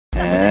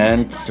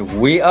And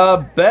we are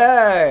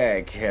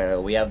back!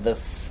 We have the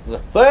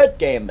third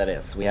game, that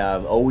is. We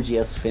have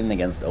OGS Finn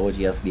against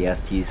OGS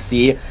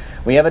TheStC.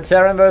 We have a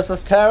Terran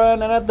versus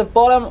Terran, and at the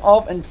bottom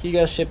of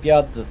Antigua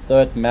Shipyard, the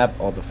third map,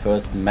 or the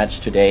first match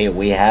today,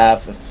 we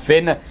have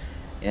Finn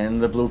in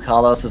the blue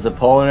colors. His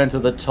opponent to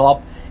the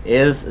top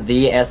is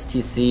the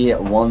STC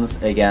once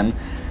again.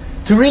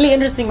 Two really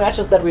interesting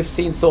matches that we've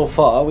seen so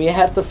far. We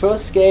had the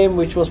first game,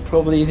 which was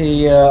probably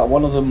the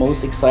one of the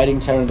most exciting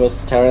Terran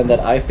versus Terran that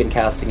I've been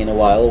casting in a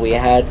while. We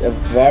had a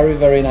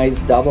very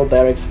nice double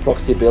barracks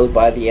proxy build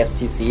by the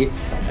STC,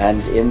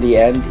 and in the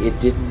end it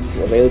didn't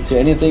avail to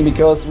anything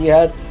because we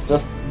had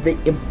just the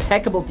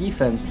impeccable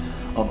defense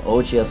of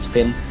OGS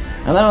Finn.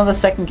 And then on the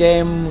second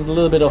game, a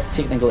little bit of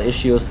technical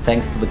issues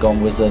thanks to the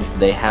GOM Wizard.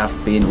 They have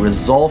been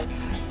resolved,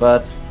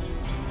 but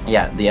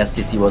yeah, the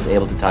STC was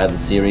able to tie the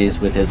series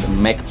with his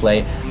mech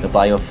play. The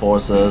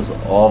bioforces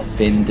of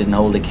Finn didn't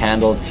hold a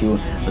candle to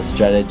the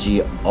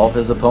strategy of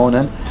his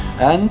opponent.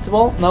 And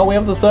well, now we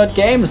have the third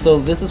game, so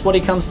this is what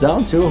it comes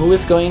down to. Who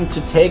is going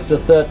to take the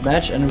third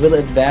match and will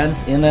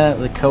advance in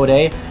the Code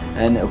A,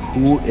 and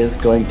who is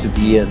going to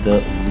be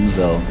the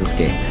loser of this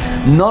game.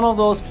 None of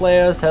those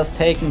players has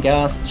taken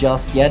gas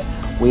just yet.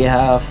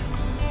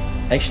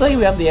 Actually,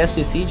 we have the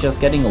STC just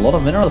getting a lot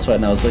of minerals right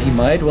now, so he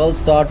might well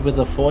start with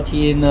the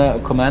 14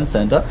 command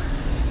center.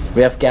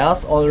 We have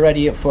gas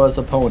already for his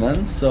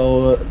opponent,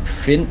 so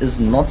Finn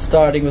is not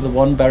starting with the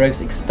one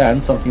barracks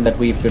expand, something that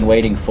we've been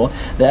waiting for.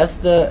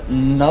 There's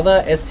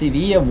another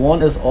SCV,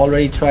 one is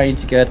already trying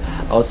to get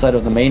outside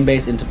of the main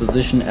base into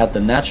position at the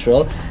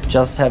natural,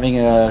 just having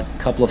a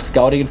couple of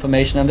scouting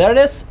information, and there it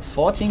is,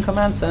 14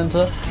 command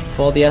center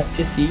for the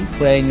STC,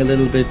 playing a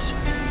little bit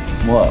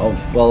more,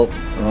 well,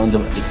 around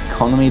the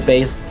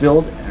economy-based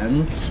build,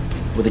 and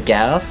with the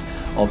gas,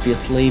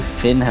 obviously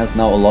Finn has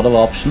now a lot of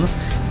options.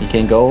 He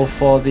can go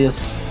for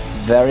this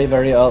very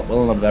early,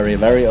 well, not very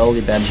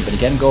early Banshee, but he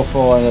can go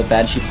for a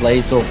Banshee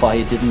play. So far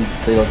he didn't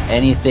build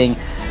anything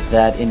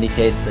that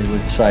indicates that he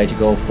would try to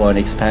go for an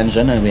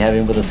expansion, and we have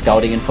him with the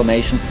scouting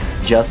information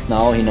just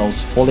now. He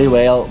knows fully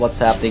well what's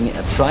happening,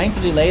 trying to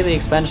delay the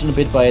expansion a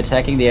bit by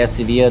attacking the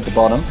SCV at the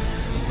bottom.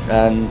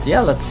 And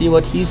yeah, let's see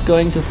what he's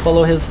going to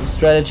follow his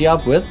strategy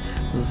up with.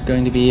 This is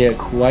going to be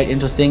quite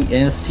interesting.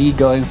 Is he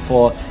going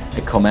for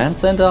a command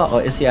center,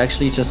 or is he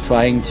actually just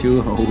trying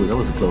to... Oh, that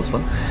was a close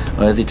one.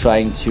 Or is he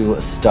trying to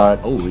start...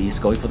 Oh, he's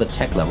going for the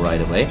tech lab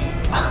right away.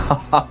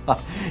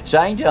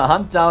 Trying to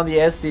hunt down the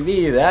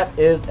SCV. That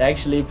is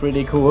actually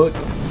pretty cool.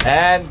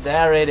 And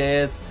there it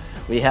is.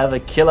 We have a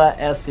killer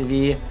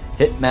SCV,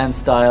 Hitman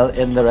style,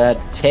 in the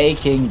red,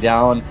 taking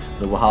down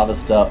the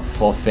Harvester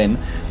for Finn.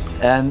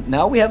 And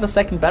now we have a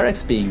second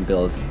barracks being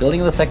built. Building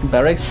the second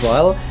barracks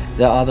while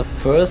there are the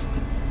first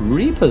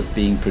Reapers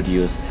being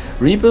produced.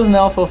 Reapers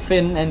now for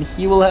Finn, and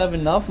he will have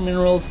enough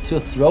minerals to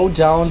throw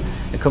down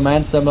a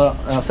command center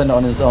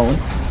on his own,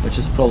 which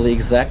is probably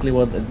exactly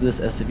what this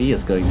SCV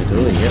is going to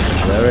do.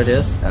 Yep, there it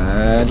is,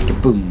 and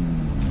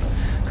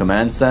kaboom!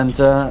 Command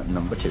center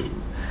number 2.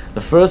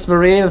 The first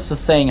Marine is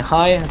just saying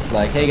hi. It's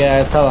like, hey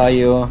guys, how are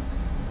you?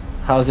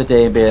 How's your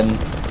day been?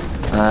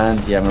 And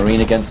yeah,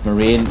 Marine against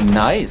Marine.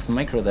 Nice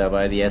micro there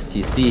by the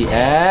STC.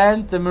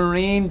 And the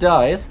Marine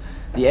dies.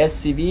 The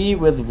SCV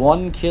with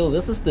 1 kill.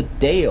 This is the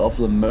day of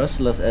the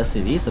merciless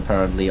SCVs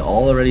apparently.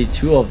 Already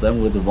 2 of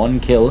them with 1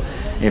 kill.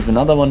 If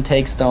another one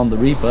takes down the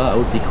Reaper, I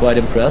would be quite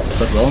impressed.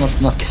 But well,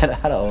 let's not get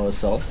ahead of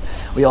ourselves.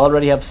 We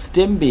already have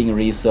Stim being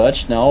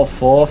researched now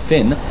for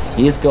Finn.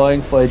 He's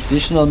going for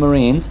additional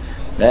Marines.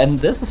 And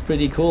this is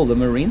pretty cool. The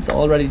Marines are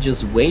already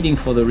just waiting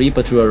for the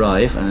Reaper to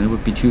arrive, and it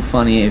would be too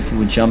funny if he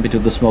would jump into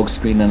the smoke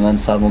screen and then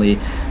suddenly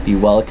be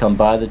welcomed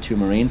by the 2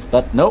 Marines.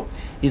 But no,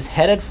 he's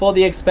headed for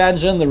the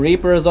expansion. The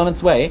Reaper is on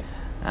its way,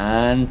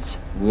 and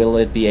will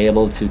it be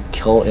able to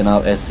kill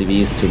enough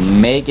SCVs to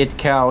make it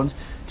count?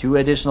 2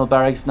 additional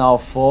barracks now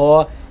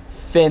for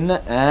Finn,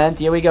 and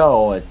here we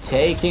go,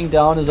 taking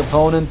down his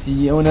opponent's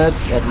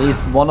units. At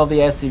least one of the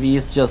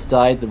SCVs just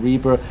died. The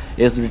Reaper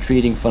is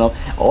retreating for now.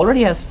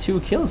 Already has 2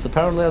 kills.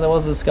 Apparently there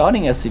was a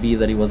scouting SCV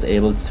that he was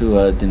able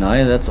to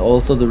deny. That's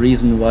also the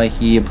reason why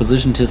he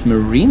positioned his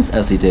Marines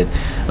as he did.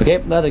 Okay,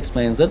 that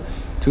explains it.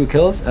 2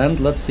 kills, and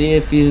let's see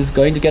if he's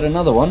going to get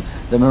another one.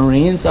 The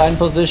Marines are in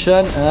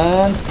position,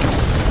 and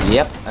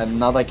yep,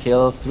 another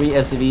kill. 3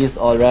 SCVs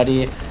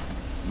already.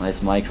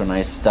 Nice micro,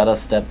 nice stutter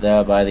step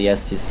there by the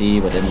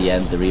STC, but in the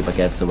end the Reaper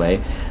gets away.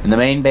 In the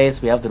main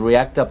base we have the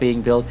reactor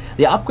being built.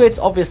 The upgrades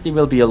obviously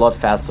will be a lot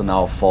faster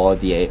now for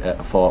the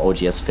for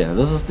OGS Finn.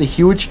 This is the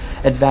huge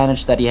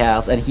advantage that he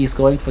has, and he's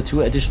going for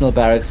 2 additional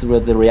barracks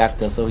with the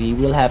reactor, so he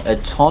will have a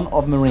ton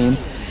of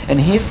Marines, and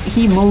if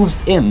he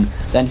moves in,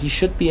 then he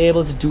should be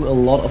able to do a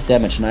lot of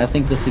damage. And I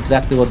think this is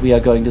exactly what we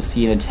are going to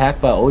see, an attack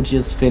by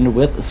OGS Finn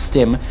with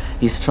Stim.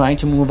 He's trying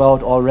to move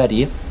out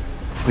already.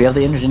 We have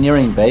the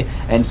engineering bay,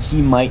 and he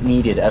might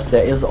need it, as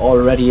there is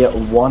already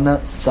 1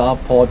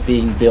 starport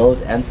being built,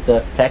 and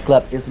the tech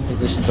lab is in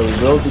position, so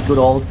he will be good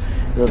old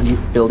the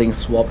building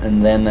swap,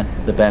 and then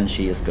the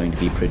Banshee is going to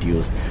be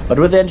produced. But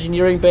with the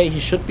engineering bay, he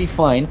should be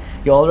fine.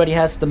 He already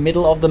has the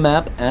middle of the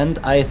map, and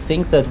I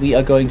think that we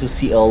are going to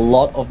see a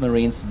lot of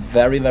Marines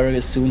very,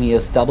 very soon. He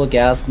is double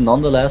gassed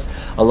nonetheless,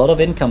 a lot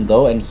of income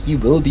though, and he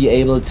will be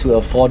able to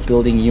afford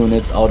building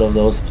units out of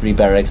those 3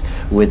 barracks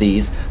with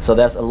ease. So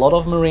there's a lot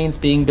of Marines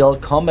being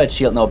built, combat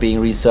shield now being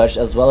researched,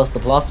 as well as the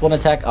 +1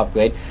 attack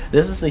upgrade.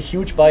 This is a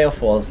huge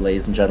bioforce,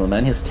 ladies and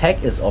gentlemen. His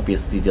tech is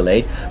obviously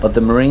delayed, but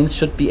the Marines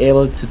should be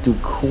able to do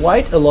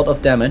quite a lot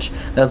of damage.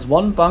 There's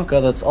 1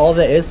 bunker, that's all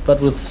there is,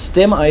 but with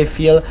Stim I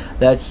feel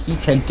that he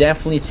can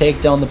definitely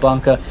take down the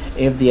bunker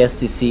if the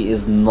STC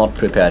is not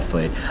prepared for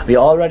it. We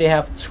already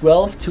have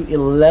 12 to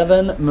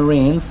 11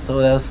 Marines, so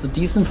there's a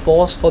decent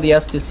force for the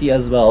STC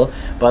as well,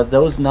 but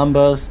those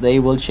numbers, they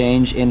will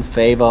change in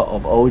favor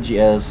of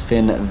OGS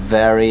Finn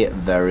very,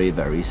 very,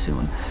 very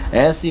soon.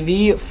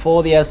 SCV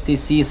for the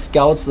STC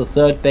scouts the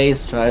 3rd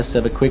base, tries to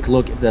have a quick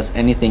look if there's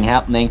anything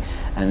happening,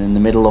 and in the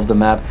middle of the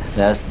map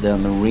there's the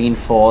Marine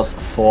force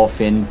for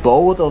Finn.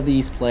 Both of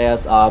these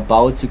players are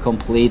about to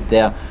complete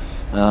their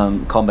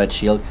combat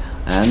shield.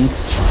 And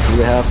do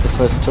we have the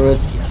first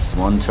turrets? Yes,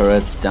 1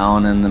 turret's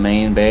down in the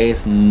main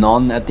base,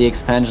 none at the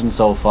expansion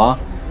so far.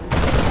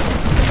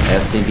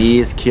 SCV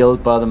is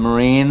killed by the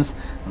Marines.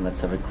 And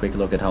let's have a quick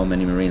look at how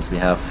many Marines we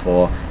have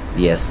for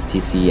the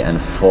STC and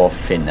for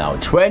Finn now.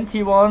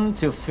 21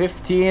 to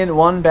 15,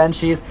 1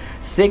 Banshees,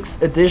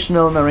 6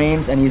 additional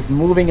Marines, and he's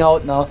moving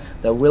out now.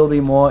 There will be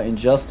more in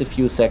just a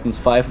few seconds.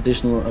 5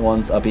 additional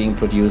ones are being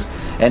produced,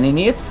 and he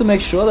needs to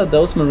make sure that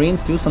those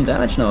Marines do some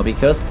damage now,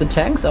 because the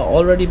tanks are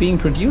already being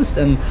produced,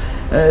 and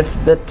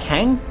if the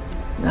tank,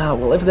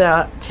 well, if there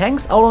are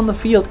tanks out on the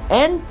field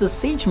and the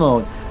siege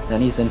mode,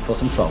 then he's in for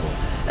some trouble.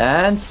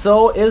 And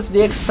so is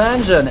the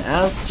expansion,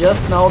 as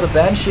just now the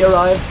Banshee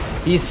arrives.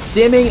 He's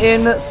stimming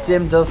in.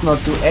 Stim does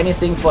not do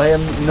anything for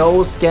him.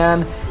 No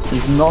scan.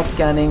 He's not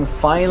scanning.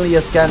 Finally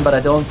a scan, but I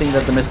don't think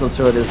that the missile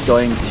turret is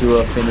going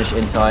to finish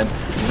in time.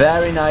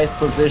 Very nice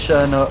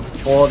position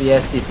for the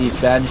STC's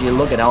Banshee.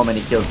 Look at how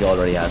many kills he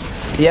already has.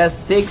 He has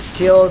 6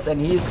 kills,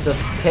 and he's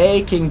just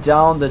taking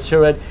down the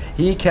turret.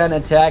 He can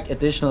attack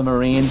additional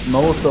Marines.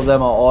 Most of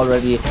them are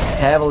already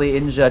heavily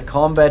injured.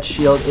 Combat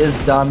shield is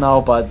done now,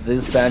 but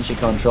this Banshee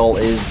control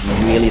is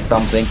really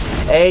something.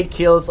 8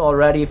 kills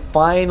already.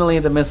 Finally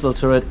the missile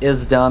turret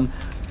is done,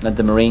 and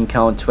the Marine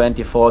count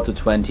 24 to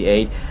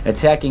 28.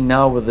 Attacking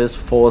now with this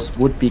force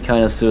would be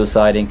kind of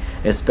suiciding,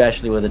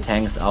 especially with the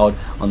tanks out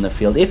on the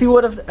field. If he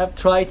would have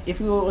tried, if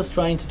he was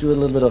trying to do a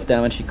little bit of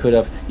damage,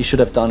 he should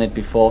have done it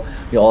before.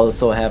 We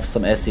also have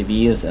some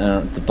SCVs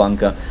at the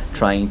bunker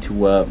trying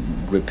to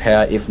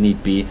repair if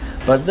need be.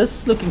 But this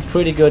is looking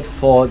pretty good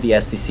for the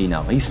STC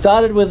now. He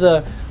started with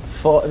the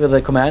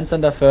command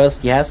center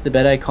first. He has the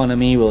better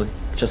economy. We'll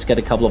just get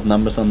a couple of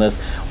numbers on this.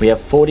 We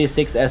have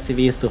 46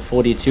 SCVs to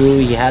 42.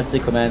 He had the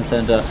command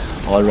center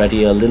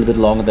already a little bit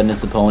longer than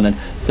his opponent.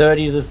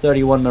 30 to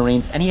 31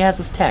 Marines, and he has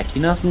his tech.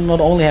 He doesn't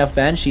not only have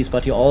Banshees,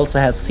 but he also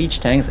has siege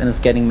tanks and is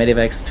getting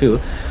medivacs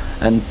too.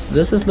 And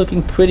this is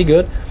looking pretty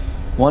good.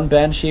 1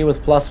 Banshee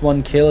with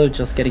 +1 kill,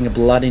 just getting a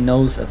bloody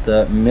nose at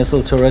the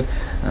missile turret,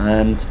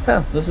 and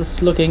yeah, this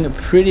is looking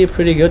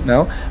pretty good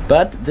now.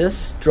 But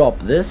this drop,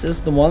 this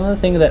is the one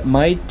thing that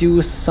might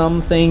do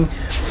something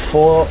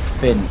for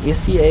Finn.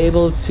 Is he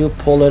able to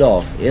pull it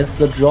off? Is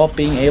the drop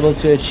being able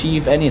to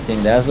achieve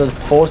anything? There's a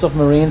force of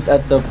Marines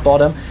at the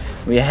bottom.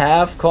 We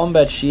have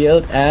combat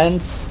shield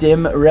and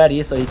stim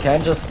ready, so he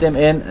can just stim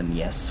in, and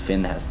yes,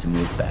 Finn has to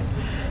move back.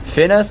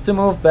 Finn has to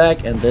move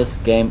back, and this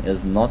game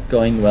is not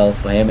going well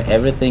for him.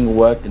 Everything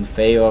worked in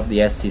favor of the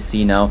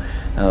STC now.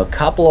 A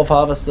couple of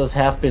harvesters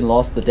have been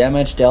lost. The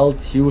damage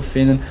dealt to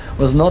Finn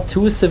was not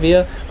too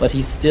severe, but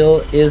he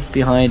still is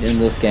behind in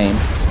this game.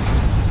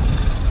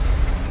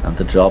 And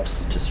the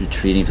drops just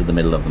retreating to the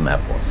middle of the map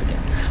once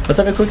again. Let's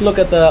have a quick look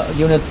at the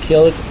units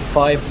killed.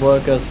 5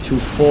 workers to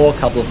 4.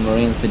 Couple of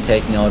Marines been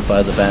taken out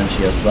by the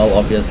Banshee as well,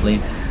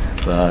 obviously.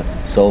 But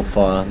so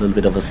far, a little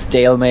bit of a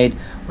stalemate.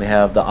 We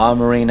have the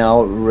armory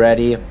now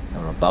ready,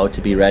 or about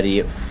to be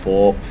ready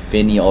for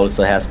Finn. He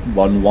also has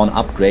 1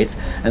 upgrades,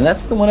 and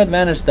that's the one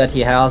advantage that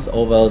he has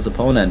over his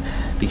opponent,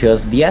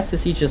 because the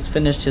STC just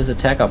finished his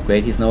attack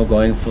upgrade. He's now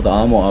going for the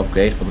armor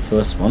upgrade for the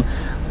first one.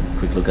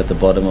 Quick look at the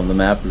bottom of the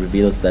map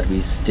reveals that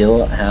we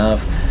still have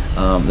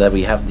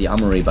the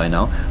armory by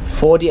now.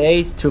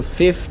 48 to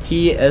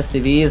 50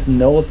 SCVs,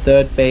 no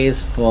 3rd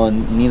base for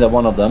neither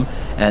one of them,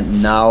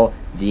 and now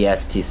the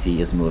STC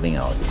is moving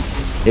out.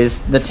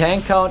 The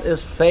tank count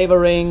is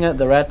favoring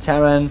the Red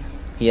Terran.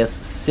 He has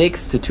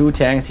 6 to 2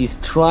 tanks. He's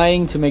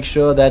trying to make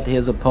sure that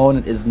his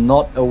opponent is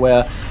not aware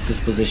of his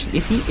position.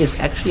 If he is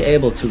actually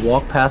able to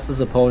walk past his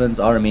opponent's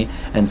army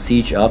and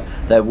siege up,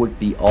 that would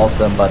be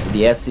awesome. But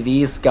the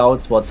SCV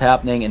scouts what's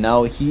happening, and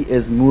now he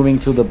is moving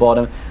to the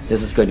bottom.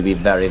 This is going to be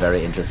very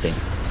interesting.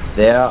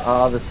 There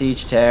are the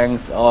siege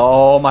tanks.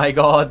 Oh my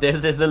god,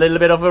 this is a little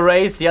bit of a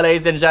race here,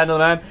 ladies and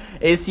gentlemen.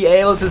 Is he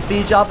able to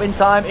siege up in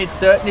time? It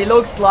certainly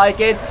looks like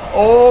it.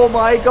 Oh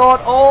my god,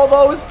 all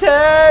those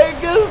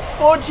tanks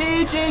for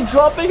GG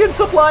dropping in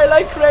supply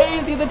like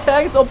crazy. The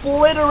tanks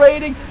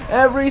obliterating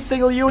every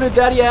single unit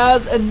that he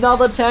has.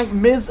 Another tank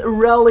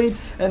mis-rallied,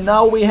 and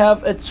now we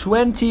have a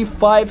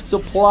 25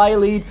 supply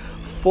lead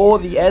for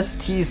the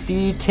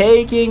STC,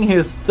 taking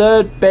his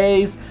third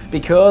base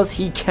because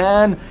he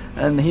can.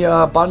 And here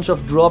are a bunch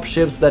of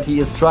dropships that he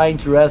is trying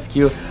to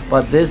rescue,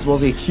 but this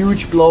was a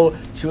huge blow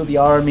to the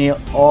army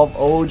of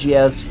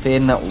OGS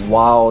Finn.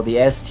 Wow, the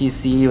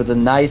STC with a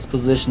nice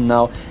position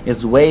now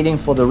is waiting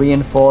for the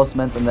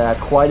reinforcements, and there are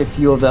quite a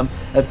few of them.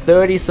 A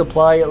 30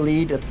 supply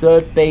lead, a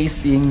third base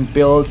being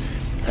built,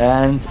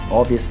 and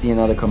obviously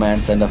another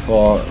command center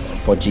for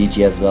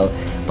GG as well.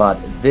 But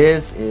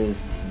this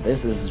is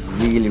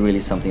really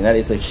something. That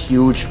is a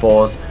huge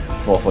force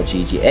for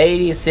GG.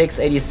 86,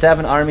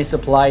 87 army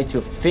supply to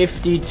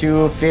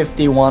 52,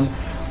 51.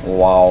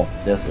 Wow,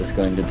 this is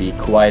going to be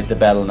quite the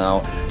battle now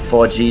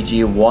for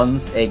GG.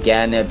 Once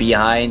again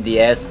behind the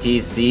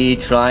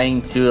STC,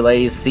 trying to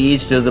lay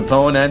siege to his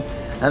opponent.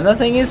 And the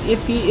thing is,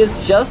 if he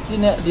is just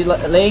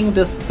delaying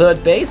this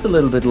third base a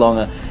little bit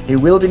longer, he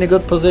will be in a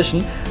good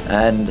position.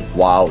 And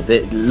wow,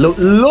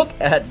 look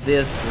at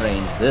this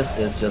range. This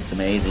is just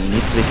amazing. He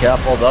needs to be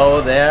careful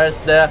though.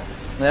 There's the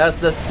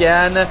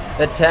scan.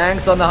 The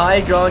tanks on the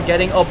high ground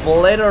getting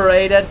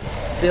obliterated.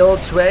 Still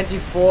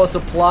 24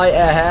 supply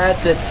ahead.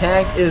 The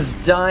tank is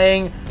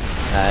dying.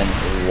 And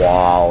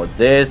wow,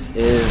 this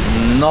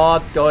is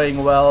not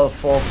going well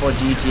for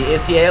GG.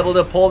 Is he able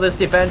to pull this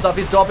defense off?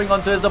 He's dropping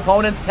onto his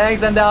opponent's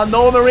tanks, and there are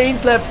no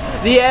Marines left.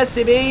 The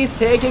SCV is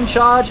taking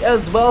charge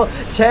as well.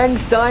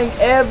 Tanks dying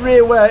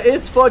everywhere.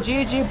 Is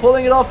ForGG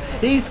pulling it off?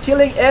 He's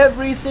killing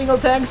every single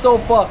tank so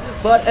far.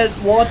 But at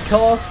what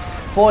cost?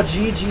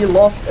 ForGG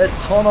lost a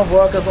ton of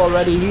workers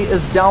already. He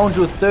is down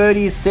to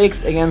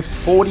 36 against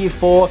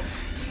 44.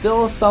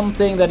 Still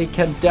something that he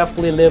can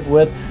definitely live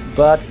with.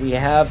 But we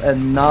have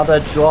another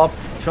drop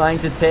trying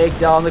to take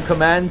down the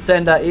command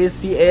center. Is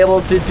he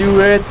able to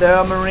do it? There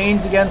are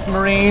Marines against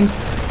Marines.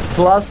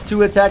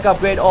 +2 attack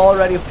upgrade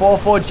already for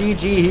ForGG.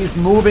 He's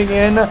moving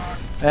in.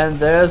 And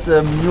there's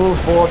a mule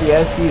for the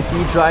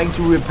STC trying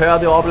to repair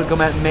the orbital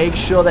command. Make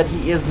sure that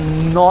he is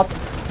not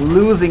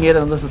losing it.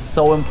 And this is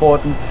so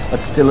important.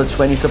 But still a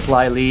 20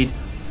 supply lead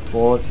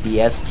for the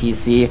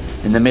STC.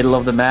 In the middle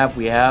of the map,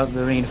 we have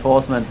the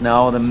reinforcements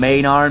now. The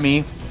main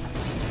army.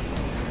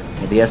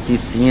 The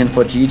STC and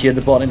ForGG at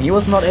the bottom. He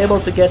was not able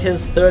to get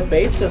his third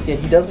base just yet.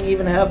 He doesn't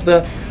even have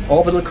the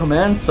orbital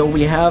command. So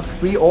we have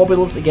 3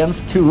 orbitals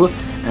against 2.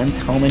 And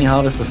how many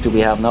harvesters do we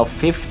have now?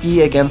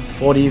 50 against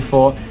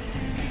 44.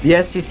 The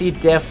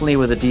STC definitely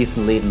with a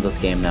decent lead in this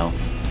game now.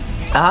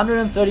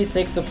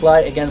 136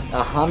 supply against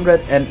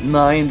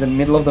 109. The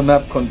middle of the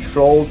map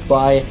controlled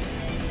by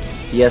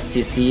the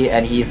STC.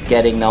 And he's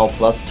getting now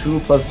 +2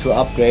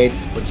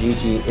 upgrades.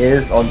 ForGG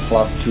is on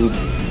 +2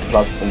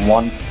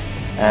 +1.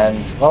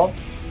 And, well,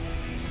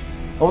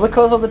 over the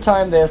course of the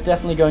time, there's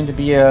definitely going to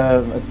be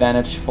an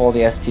advantage for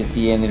the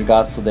STC in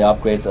regards to the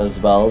upgrades as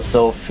well.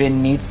 So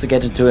Finn needs to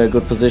get into a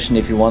good position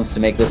if he wants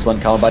to make this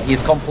one count. But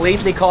he's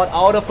completely caught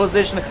out of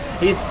position.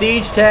 His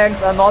siege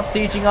tanks are not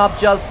sieging up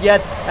just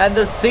yet. And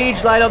the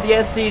siege line of the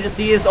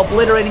STC is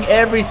obliterating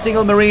every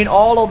single Marine.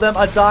 All of them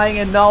are dying,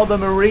 and now the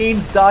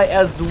Marines die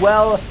as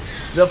well.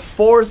 The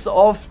force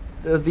of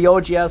the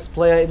OGS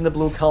player in the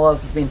blue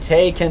colors has been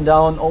taken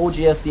down.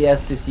 OGS the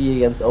STC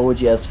against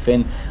OGS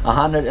Finn.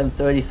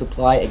 130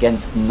 supply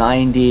against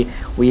 90.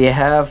 We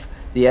have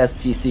the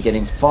STC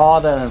getting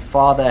farther and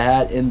farther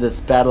ahead in this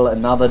battle.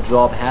 Another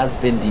drop has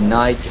been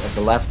denied at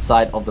the left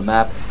side of the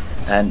map.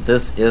 And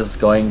this is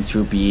going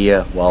to be,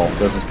 well,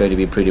 this is going to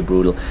be pretty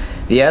brutal.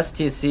 The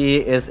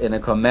STC is in a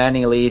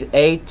commanding lead.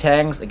 8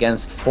 tanks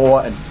against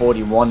 4 and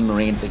 41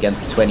 Marines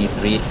against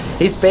 23.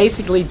 He's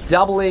basically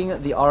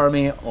doubling the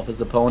army of his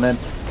opponent.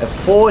 A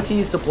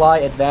 40 supply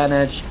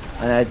advantage.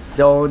 And I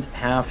don't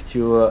have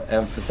to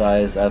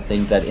emphasize, I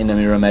think that in a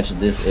mirror match,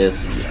 this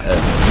is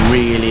a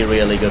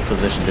really good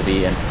position to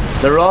be in.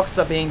 The rocks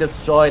are being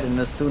destroyed, and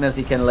as soon as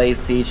he can lay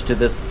siege to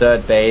this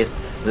third base,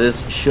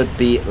 this should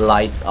be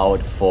lights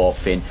out for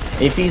Finn.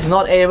 If he's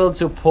not able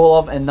to pull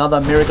off another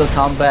miracle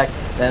comeback,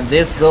 then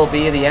this will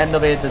be the end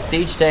of it. The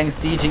siege tanks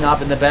sieging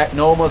up in the back.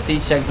 No more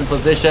siege tanks in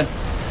position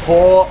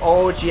for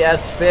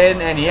OGS Finn.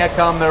 And here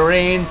come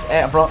Marines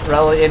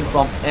rally in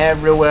from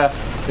everywhere.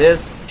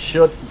 This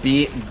should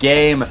be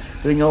game.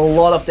 Doing a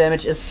lot of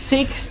damage. A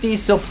 60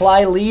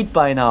 supply lead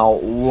by now.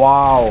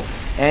 Wow.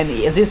 And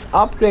as his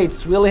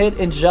upgrades will hit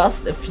in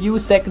just a few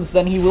seconds,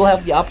 then he will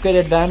have the upgrade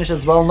advantage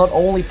as well. Not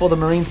only for the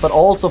Marines, but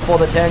also for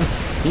the tanks.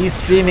 He's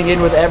streaming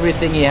in with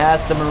everything he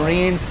has. The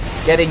Marines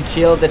getting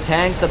killed. The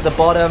tanks at the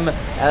bottom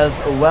as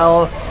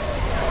well.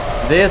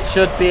 This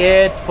should be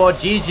it for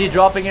GG,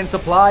 dropping in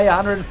supply.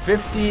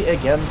 150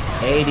 against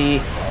 80.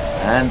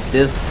 And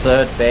this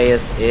third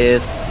base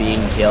is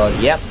being killed.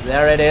 Yep,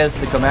 there it is.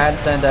 The command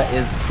center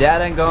is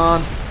dead and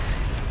gone.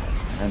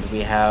 And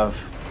we have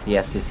the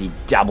STC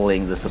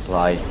doubling the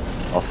supply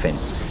of Finn.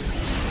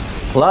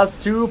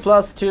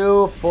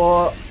 +2/+2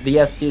 for the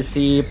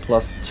STC,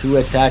 +2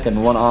 attack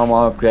and 1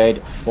 armor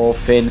upgrade for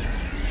Finn.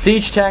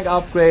 Siege tank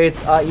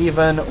upgrades are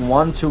even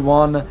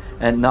 1-to-1,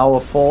 and now a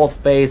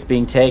 4th base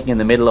being taken in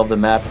the middle of the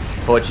map.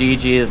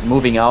 ForGG is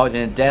moving out in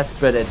a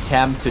desperate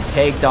attempt to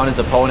take down his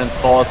opponent's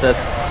forces,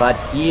 but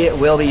he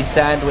will be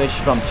sandwiched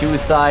from 2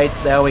 sides.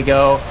 There we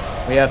go.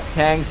 We have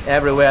tanks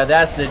everywhere.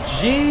 That's the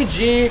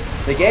GG.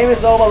 The game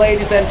is over,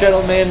 ladies and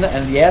gentlemen,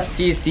 and the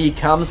STC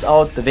comes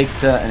out the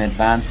victor and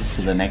advances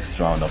to the next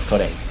round of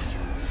Code 8.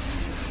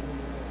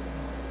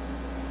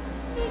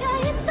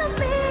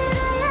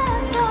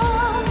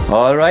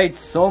 Alright,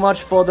 so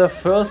much for the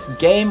first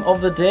game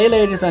of the day,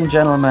 ladies and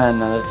gentlemen.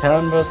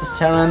 Terran versus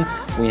Terran.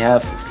 We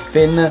have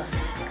Finn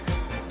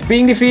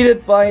being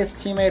defeated by his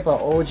teammate, by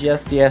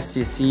OGS, the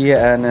STC,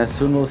 and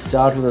soon we'll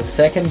start with the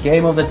second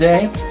game of the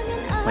day.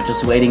 We're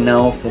just waiting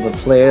now for the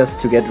players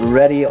to get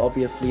ready.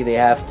 Obviously, they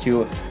have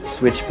to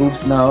switch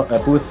booths now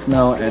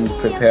and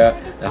prepare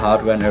the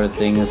hardware and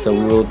everything. So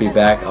we will be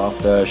back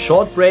after a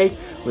short break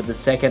with the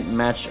second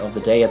match of the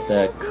day at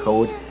the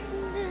Code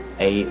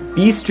A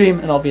B stream,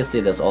 and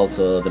obviously there's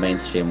also the main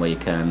stream where you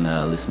can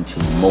listen to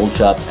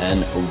Moldjob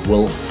and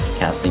Wolf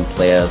casting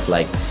players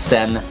like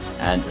Sen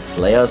and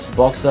Slayer's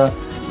Boxer.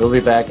 We'll be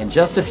back in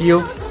just a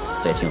few.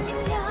 Stay tuned.